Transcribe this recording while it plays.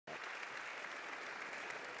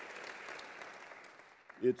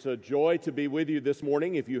It's a joy to be with you this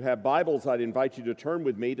morning. If you have Bibles, I'd invite you to turn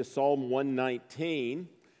with me to Psalm 119.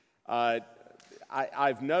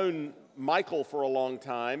 I've known Michael for a long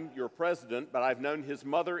time, your president, but I've known his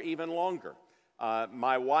mother even longer.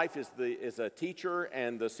 My wife is a teacher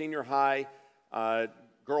and the senior high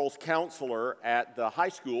girls counselor at the high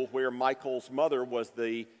school where Michael's mother was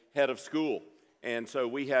the head of school. And so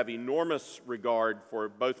we have enormous regard for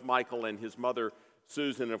both Michael and his mother,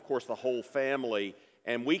 Susan, and of course the whole family.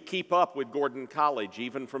 And we keep up with Gordon College,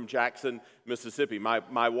 even from Jackson, Mississippi.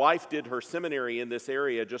 My wife did her seminary in this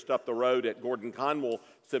area just up the road at Gordon Conwell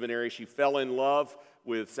Seminary. She fell in love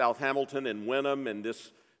with South Hamilton and Wenham and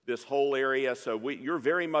this whole area. So you're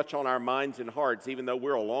very much on our minds and hearts, even though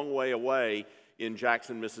we're a long way away in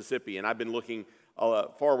Jackson, Mississippi. And I've been looking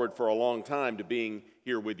forward for a long time to being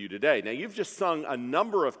here with you today. Now, you've just sung a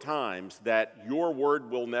number of times that your word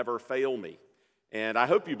will never fail me. And I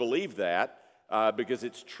hope you believe that. Because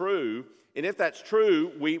it's true. And if that's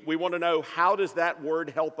true, we want to know, how does that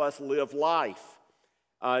word help us live life?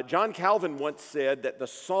 John Calvin once said that the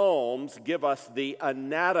Psalms give us the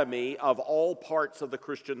anatomy of all parts of the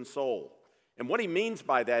Christian soul. And what he means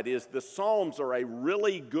by that is the Psalms are a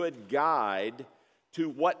really good guide to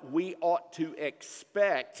what we ought to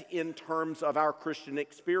expect in terms of our Christian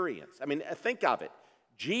experience. I mean, think of it.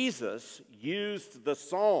 Jesus used the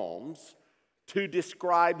Psalms to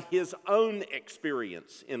describe his own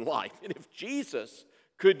experience in life. And if Jesus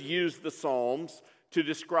could use the Psalms to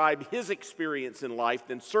describe his experience in life,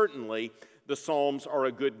 then certainly the Psalms are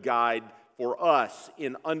a good guide for us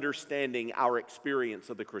in understanding our experience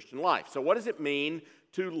of the Christian life. So what does it mean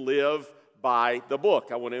to live by the book?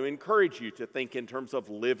 I want to encourage you to think in terms of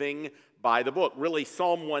living by the book. Really,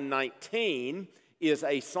 Psalm 119 is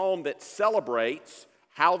a psalm that celebrates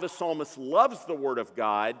how the psalmist loves the Word of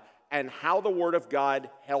God and how the Word of God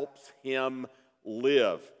helps him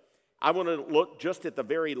live. I want to look just at the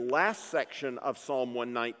very last section of Psalm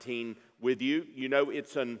 119 with you. You know,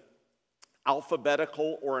 it's an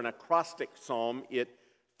alphabetical or an acrostic psalm. It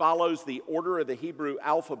follows the order of the Hebrew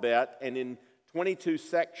alphabet, and in 22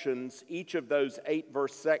 sections, each of those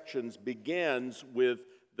 8-verse sections begins with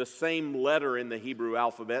the same letter in the Hebrew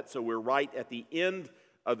alphabet. So we're right at the end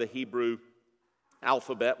of the Hebrew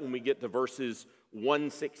alphabet when we get to verses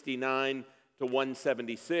 169 to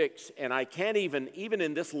 176, and I can't even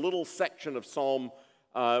in this little section of Psalm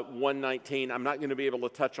 119, I'm not going to be able to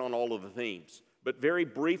touch on all of the themes. But very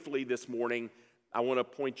briefly this morning, I want to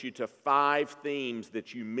point you to 5 themes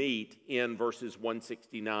that you meet in verses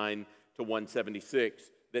 169 to 176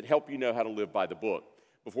 that help you know how to live by the book.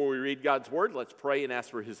 Before we read God's Word, let's pray and ask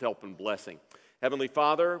for His help and blessing. Heavenly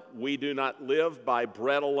Father, we do not live by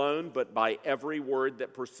bread alone, but by every word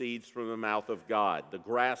that proceeds from the mouth of God. The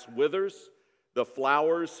grass withers, the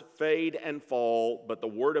flowers fade and fall, but the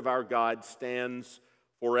word of our God stands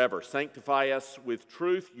forever. Sanctify us with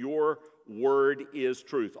truth. Your word is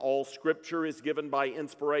truth. All Scripture is given by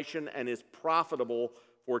inspiration and is profitable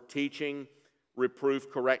for teaching, reproof,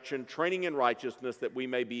 correction, training in righteousness, that we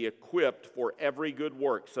may be equipped for every good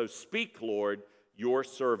work. So speak, Lord, your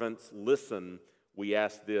servants listen. We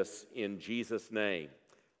ask this in Jesus' name.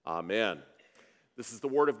 Amen. This is the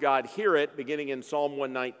word of God. Hear it, beginning in Psalm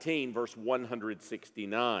 119, verse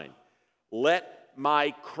 169. Let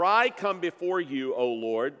my cry come before you, O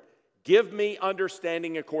Lord. Give me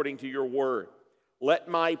understanding according to your word. Let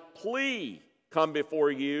my plea come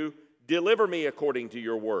before you. Deliver me according to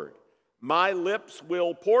your word. My lips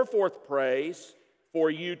will pour forth praise,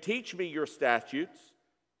 for you teach me your statutes.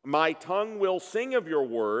 My tongue will sing of your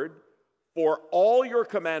word, for all your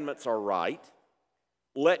commandments are right.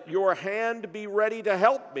 Let your hand be ready to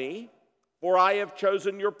help me, for I have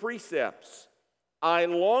chosen your precepts. I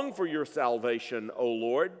long for your salvation, O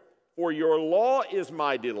Lord, for your law is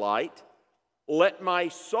my delight. Let my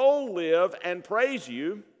soul live and praise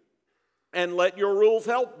you, and let your rules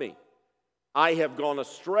help me. I have gone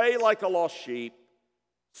astray like a lost sheep.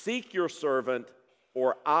 Seek your servant,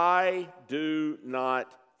 for I do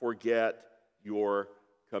not forget your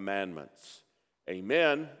commandments.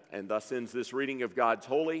 Amen. And thus ends this reading of God's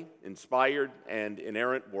holy, inspired, and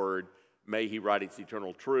inerrant word. May He write its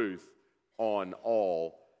eternal truth on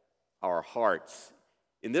all our hearts.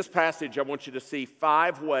 In this passage, I want you to see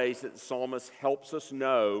 5 ways that the psalmist helps us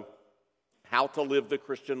know how to live the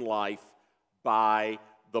Christian life by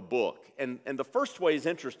the book. And the first way is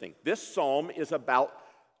interesting. This psalm is about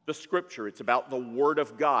the Scripture. It's about the Word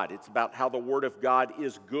of God. It's about how the Word of God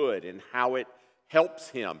is good and how it helps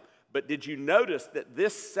him. But did you notice that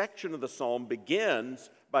this section of the psalm begins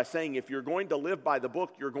by saying if you're going to live by the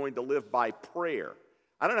book, you're going to live by prayer?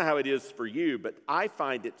 I don't know how it is for you, but I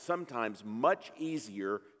find it sometimes much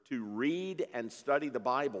easier to read and study the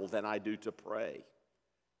Bible than I do to pray.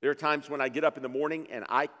 There are times when I get up in the morning and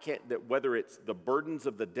I can't, whether it's the burdens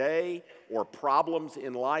of the day or problems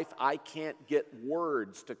in life, I can't get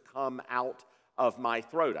words to come out of my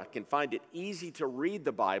throat. I can find it easy to read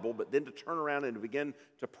the Bible, but then to turn around and to begin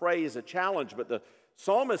to pray is a challenge. But the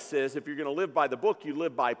psalmist says if you're going to live by the book, you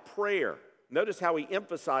live by prayer. Notice how he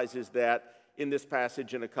emphasizes that in this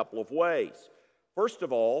passage in a couple of ways. First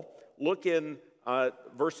of all, look in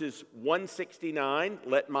verses 169,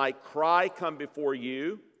 let my cry come before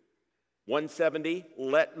you. 170,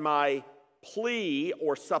 let my plea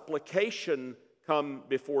or supplication come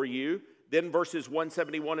before you. Then verses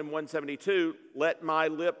 171 and 172, let my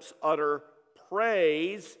lips utter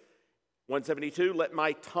praise. 172, let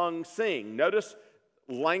my tongue sing. Notice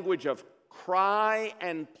language of cry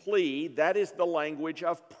and plea, that is the language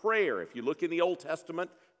of prayer. If you look in the Old Testament,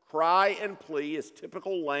 cry and plea is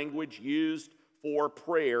typical language used for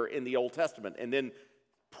prayer in the Old Testament. And then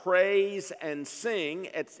praise and sing,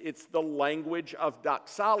 it's the language of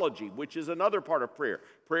doxology, which is another part of prayer.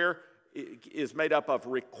 Prayer is made up of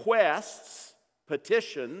requests,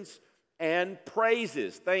 petitions, and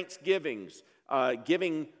praises, thanksgivings,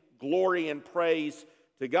 giving glory and praise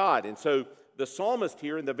to God. And so the psalmist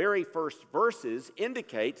here in the very first verses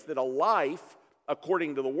indicates that a life,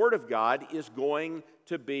 according to the Word of God, is going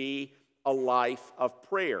to be a life of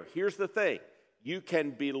prayer. Here's the thing. You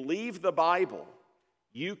can believe the Bible.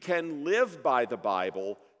 You can live by the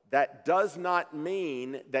Bible. That does not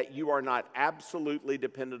mean that you are not absolutely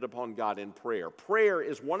dependent upon God in prayer. Prayer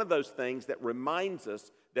is one of those things that reminds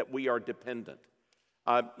us that we are dependent.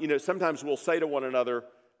 Sometimes we'll say to one another,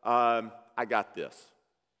 I got this.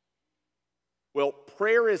 Well,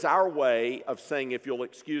 prayer is our way of saying, if you'll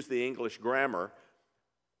excuse the English grammar,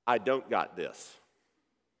 I don't got this.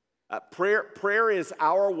 Prayer is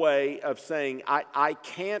our way of saying, I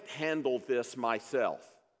can't handle this myself.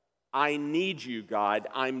 I need you, God.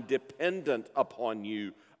 I'm dependent upon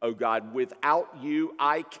you, oh God. Without you,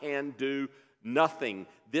 I can do nothing.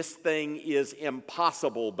 This thing is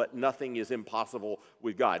impossible, but nothing is impossible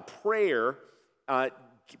with God. Prayer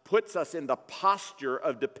puts us in the posture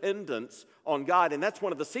of dependence on God, and that's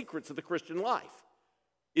one of the secrets of the Christian life,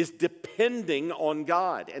 is depending on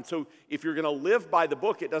God. And so if you're going to live by the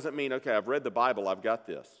book, it doesn't mean, okay, I've read the Bible, I've got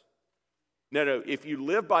this. No, if you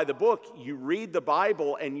live by the book, you read the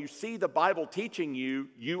Bible and you see the Bible teaching you,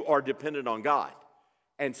 you are dependent on God.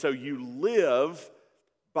 And so you live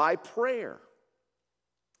by prayer.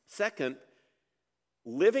 Second,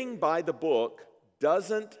 living by the book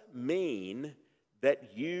doesn't mean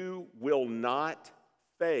that you will not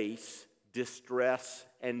face distress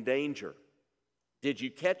and danger. Did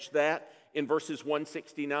you catch that in verses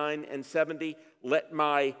 169 and 70? Let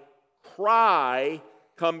my cry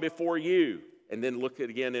come before you. And then look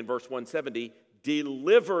at again in verse 170,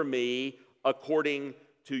 deliver me according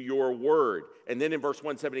to your word. And then in verse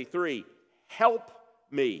 173, help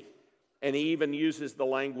me. And he even uses the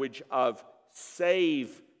language of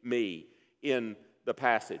save me in the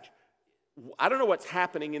passage. I don't know what's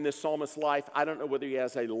happening in this psalmist's life. I don't know whether he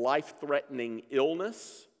has a life-threatening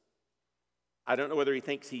illness. I don't know whether he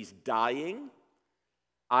thinks he's dying.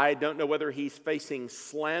 I don't know whether he's facing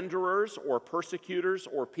slanderers or persecutors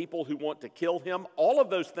or people who want to kill him. All of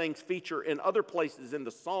those things feature in other places in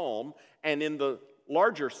the psalm and in the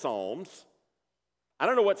larger psalms. I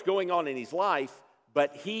don't know what's going on in his life,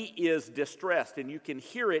 but he is distressed, and you can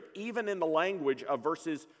hear it even in the language of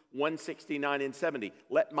verses 169 and 70.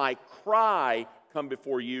 Let my cry come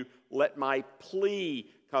before you. Let my plea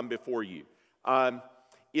come before you.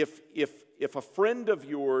 If a friend of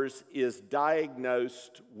yours is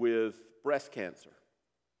diagnosed with breast cancer,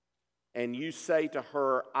 and you say to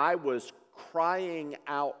her, I was crying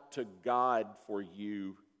out to God for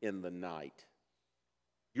you in the night,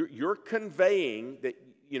 you're conveying that,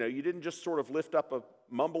 you didn't just sort of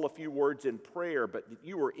mumble a few words in prayer, but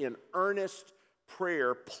you were in earnest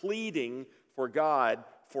prayer pleading for God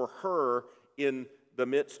for her in the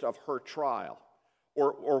midst of her trial.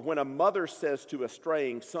 Or when a mother says to a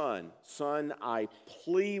straying son, son, I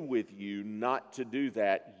plead with you not to do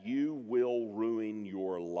that, you will ruin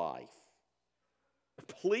your life.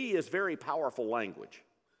 Plea is very powerful language.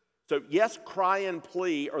 So yes, cry and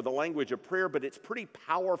plea are the language of prayer, but it's pretty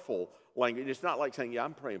powerful language. It's not like saying, yeah,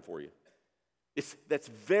 I'm praying for you. That's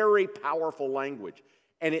very powerful language.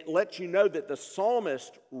 And it lets you know that the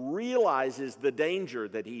psalmist realizes the danger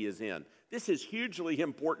that he is in. This is hugely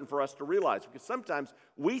important for us to realize, because sometimes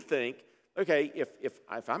we think, okay,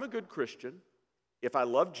 if I'm a good Christian, if I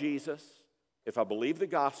love Jesus, if I believe the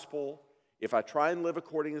gospel, if I try and live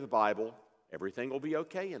according to the Bible, everything will be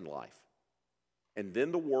okay in life. And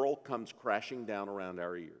then the world comes crashing down around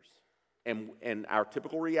our ears. And our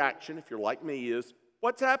typical reaction, if you're like me, is,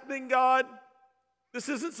 what's happening, God? This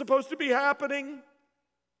isn't supposed to be happening.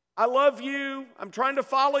 I love you. I'm trying to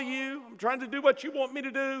follow you. I'm trying to do what you want me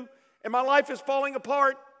to do. And my life is falling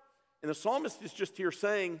apart. And the psalmist is just here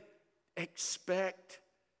saying, expect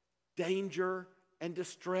danger and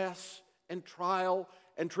distress and trial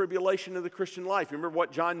and tribulation in the Christian life. You remember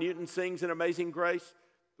what John Newton sings in Amazing Grace?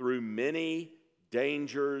 Through many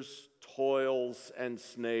dangers, toils, and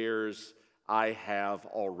snares, I have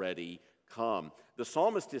already come. The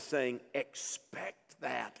psalmist is saying, expect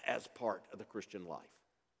that as part of the Christian life.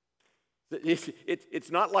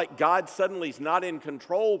 It's not like God suddenly is not in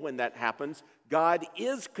control when that happens. God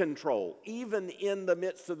is control, even in the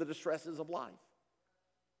midst of the distresses of life.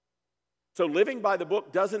 So living by the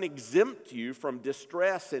book doesn't exempt you from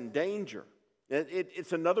distress and danger.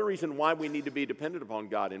 It's another reason why we need to be dependent upon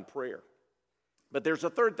God in prayer. But there's a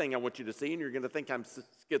third thing I want you to see, and you're going to think I'm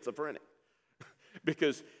schizophrenic.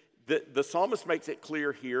 Because the psalmist makes it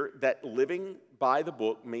clear here that living by the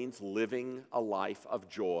book means living a life of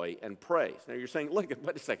joy and praise. Now you're saying, look,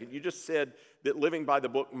 wait a second, you just said that living by the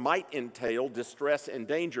book might entail distress and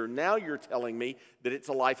danger. Now you're telling me that it's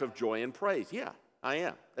a life of joy and praise. Yeah, I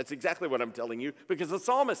am. That's exactly what I'm telling you, because the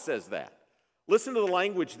psalmist says that. Listen to the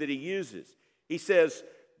language that he uses. He says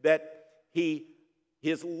that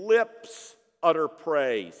his lips utter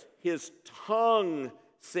praise, his tongue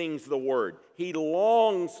sings the word. He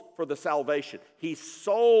longs for the salvation. His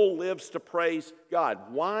soul lives to praise God.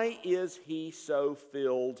 Why is he so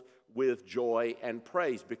filled with joy and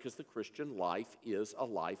praise? Because the Christian life is a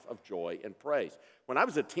life of joy and praise. When I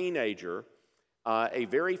was a teenager, a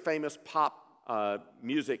very famous pop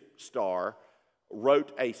music star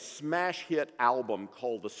wrote a smash hit album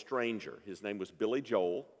called The Stranger. His name was Billy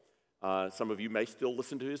Joel. Some of you may still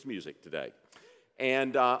listen to his music today.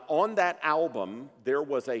 And on that album, there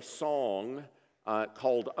was a song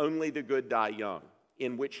called Only the Good Die Young,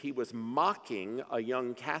 in which he was mocking a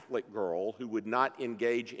young Catholic girl who would not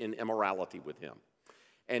engage in immorality with him.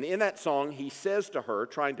 And in that song, he says to her,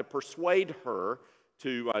 trying to persuade her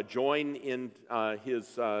to join in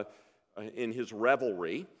his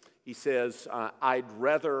revelry, he says, I'd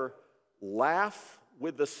rather laugh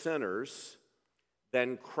with the sinners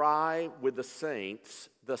than cry with the saints.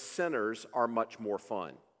 The sinners are much more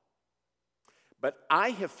fun. But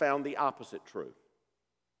I have found the opposite true.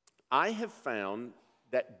 I have found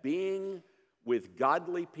that being with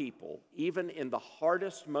godly people, even in the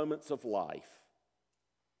hardest moments of life,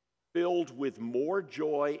 filled with more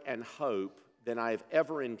joy and hope than I have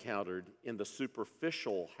ever encountered in the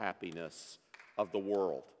superficial happiness of the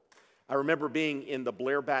world. I remember being in the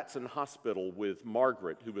Blair Batson Hospital with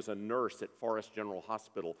Margaret, who was a nurse at Forest General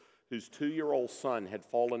Hospital, whose 2-year-old son had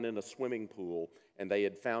fallen in a swimming pool, and they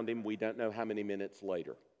had found him we don't know how many minutes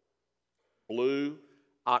later. Blue,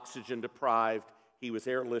 oxygen deprived, he was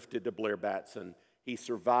airlifted to Blair Batson. He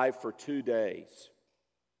survived for 2 days,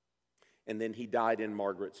 and then he died in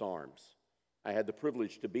Margaret's arms. I had the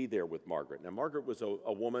privilege to be there with Margaret. Now, Margaret was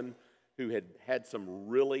a woman who had had some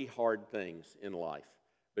really hard things in life,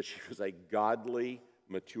 but she was a godly,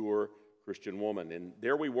 mature Christian woman. And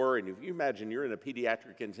there we were, and if you imagine you're in a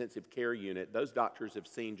pediatric intensive care unit, those doctors have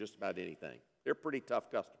seen just about anything. They're pretty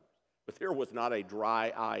tough customers. But there was not a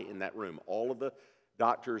dry eye in that room. All of the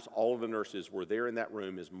doctors, all of the nurses were there in that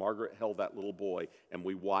room as Margaret held that little boy, and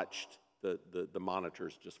we watched the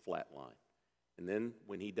monitors just flatline. And then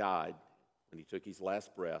when he died, when he took his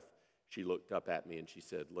last breath, she looked up at me and she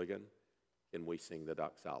said, Ligon, can we sing the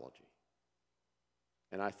doxology?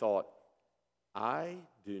 And I thought, I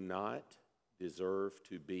do not deserve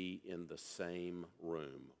to be in the same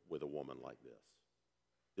room with a woman like this.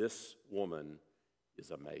 This woman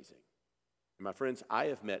is amazing. And my friends, I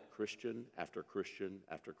have met Christian after Christian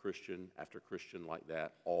after Christian after Christian like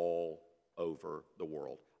that all over the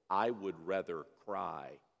world. I would rather cry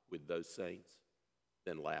with those saints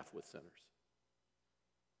than laugh with sinners.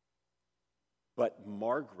 But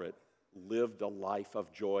Margaret lived a life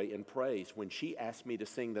of joy and praise. When she asked me to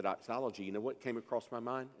sing the doxology, you know what came across my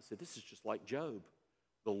mind? I said, this is just like Job.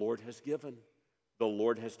 The Lord has given, the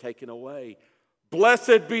Lord has taken away.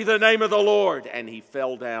 Blessed be the name of the Lord. And he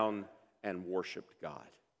fell down and worshiped God.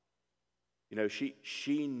 You know,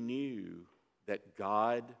 she knew that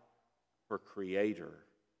God, her creator,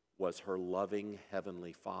 was her loving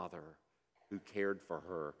heavenly Father who cared for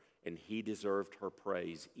her, and he deserved her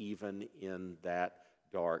praise even in that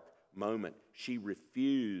dark moment. She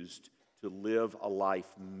refused to live a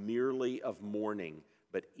life merely of mourning,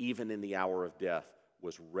 but even in the hour of death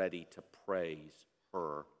was ready to praise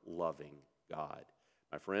her loving God.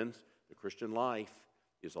 My friends, the Christian life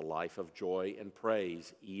is a life of joy and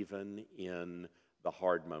praise, even in the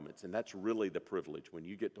hard moments. And that's really the privilege, when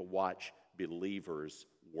you get to watch believers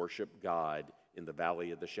worship God in the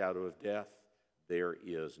valley of the shadow of death. There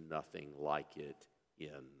is nothing like it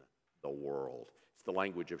in the world. It's the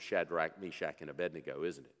language of Shadrach, Meshach, and Abednego,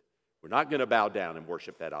 isn't it? We're not going to bow down and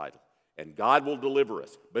worship that idol, and God will deliver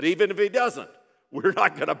us. But even if He doesn't, we're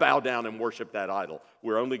not going to bow down and worship that idol.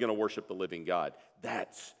 We're only going to worship the living God.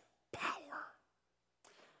 That's power.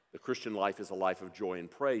 The Christian life is a life of joy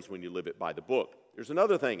and praise when you live it by the book. There's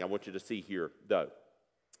another thing I want you to see here, though.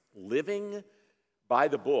 Living by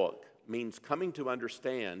the book means coming to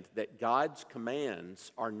understand that God's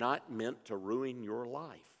commands are not meant to ruin your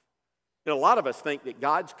life. You know, a lot of us think that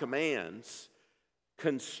God's commands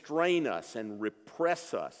constrain us and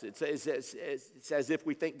repress us. It's as if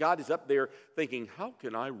we think God is up there thinking, how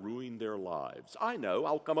can I ruin their lives? I know,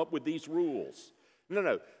 I'll come up with these rules.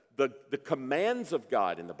 No. The commands of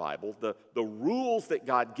God in the Bible, the rules that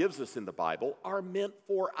God gives us in the Bible are meant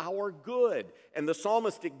for our good. And the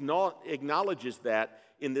psalmist acknowledges that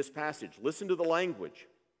in this passage. Listen to the language.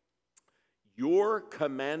 Your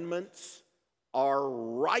commandments are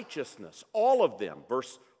righteousness, all of them.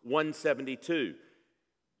 Verse 172.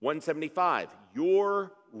 175,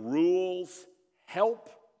 your rules help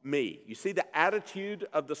me. You see the attitude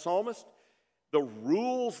of the psalmist? The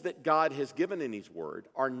rules that God has given in His Word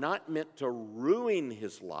are not meant to ruin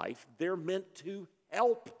his life. They're meant to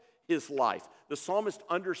help his life. The psalmist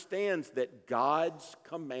understands that God's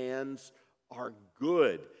commands are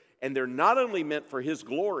good. And they're not only meant for His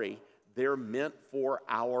glory, they're meant for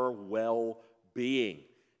our well-being.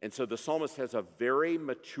 And so the psalmist has a very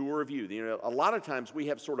mature view. You know, a lot of times we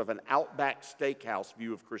have sort of an Outback Steakhouse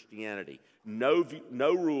view of Christianity. No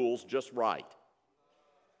rules, just right.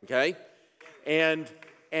 Okay? And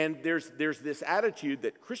there's this attitude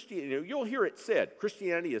that Christianity, you'll hear it said,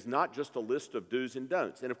 Christianity is not just a list of do's and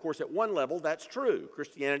don'ts. And of course, at one level, that's true.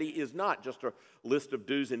 Christianity is not just a list of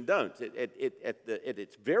do's and don'ts. At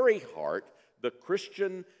its very heart, the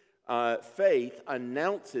Christian faith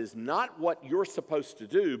announces not what you're supposed to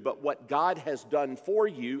do, but what God has done for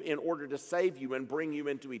you in order to save you and bring you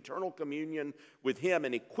into eternal communion with Him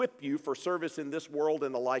and equip you for service in this world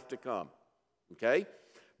and the life to come. Okay?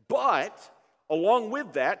 But along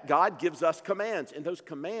with that, God gives us commands, and those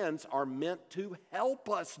commands are meant to help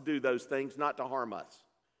us do those things, not to harm us.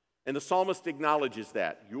 And the psalmist acknowledges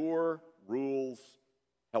that. Your rules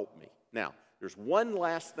help me. Now, there's one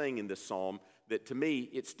last thing in this psalm that to me,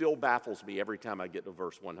 it still baffles me every time I get to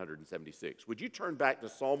verse 176. Would you turn back to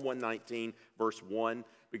Psalm 119, verse 1?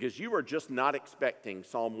 Because you are just not expecting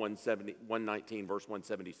Psalm 119, verse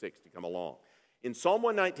 176 to come along. In Psalm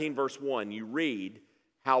 119, verse 1, you read,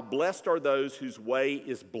 how blessed are those whose way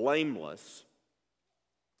is blameless,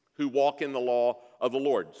 who walk in the law of the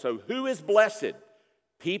Lord. So who is blessed?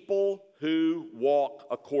 People who walk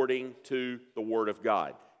according to the Word of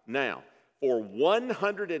God. Now, for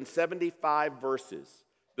 175 verses,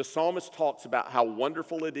 the psalmist talks about how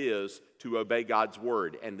wonderful it is to obey God's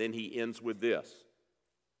word. And then he ends with this.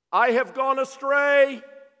 I have gone astray.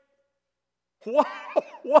 What?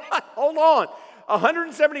 Hold on.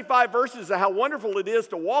 175 verses of how wonderful it is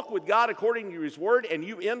to walk with God according to His word, and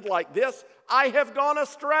you end like this. I have gone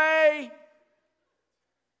astray.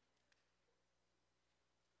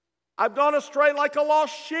 I've gone astray like a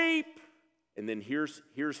lost sheep. And then here's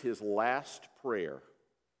his last prayer.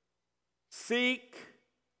 Seek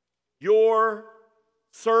your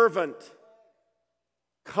servant.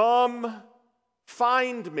 Come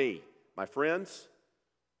find me. My friends,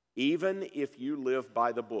 even if you live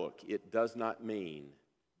by the book, it does not mean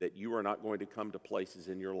that you are not going to come to places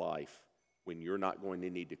in your life when you're not going to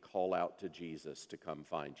need to call out to Jesus to come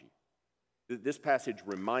find you. This passage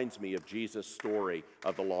reminds me of Jesus' story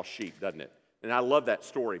of the lost sheep, doesn't it? And I love that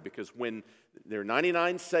story because when there are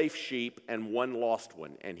 99 safe sheep and one lost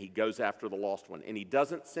one, and he goes after the lost one, and he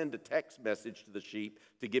doesn't send a text message to the sheep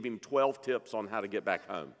to give him 12 tips on how to get back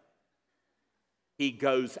home. He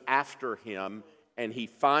goes after him, and he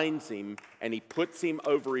finds him, and he puts him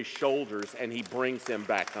over his shoulders, and he brings him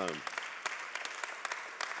back home.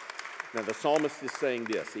 Now, the psalmist is saying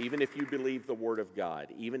this, even if you believe the Word of God,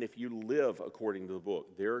 even if you live according to the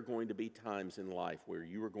book, there are going to be times in life where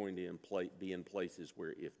you are going to be in places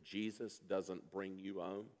where if Jesus doesn't bring you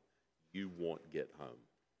home, you won't get home.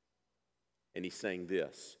 And he's saying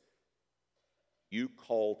this, you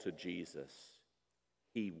call to Jesus,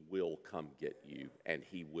 He will come get you, and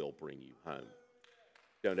He will bring you home.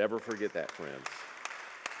 Don't ever forget that, friends.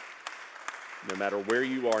 no matter where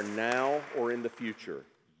you are now or in the future,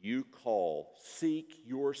 you call, seek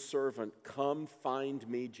your servant, come find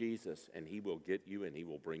me, Jesus, and he will get you and he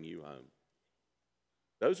will bring you home.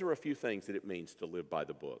 Those are a few things that it means to live by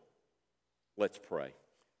the book. Let's pray.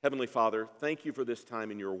 Heavenly Father, thank you for this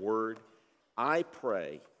time in your word. I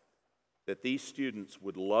pray that these students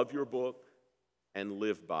would love your book and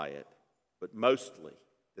live by it, but mostly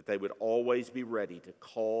that they would always be ready to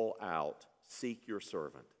call out, seek your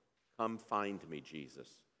servant. Come find me, Jesus,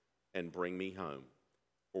 and bring me home.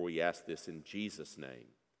 For we ask this in Jesus' name.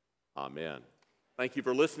 Amen. Thank you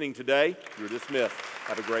for listening today. You're dismissed.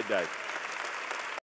 Have a great day.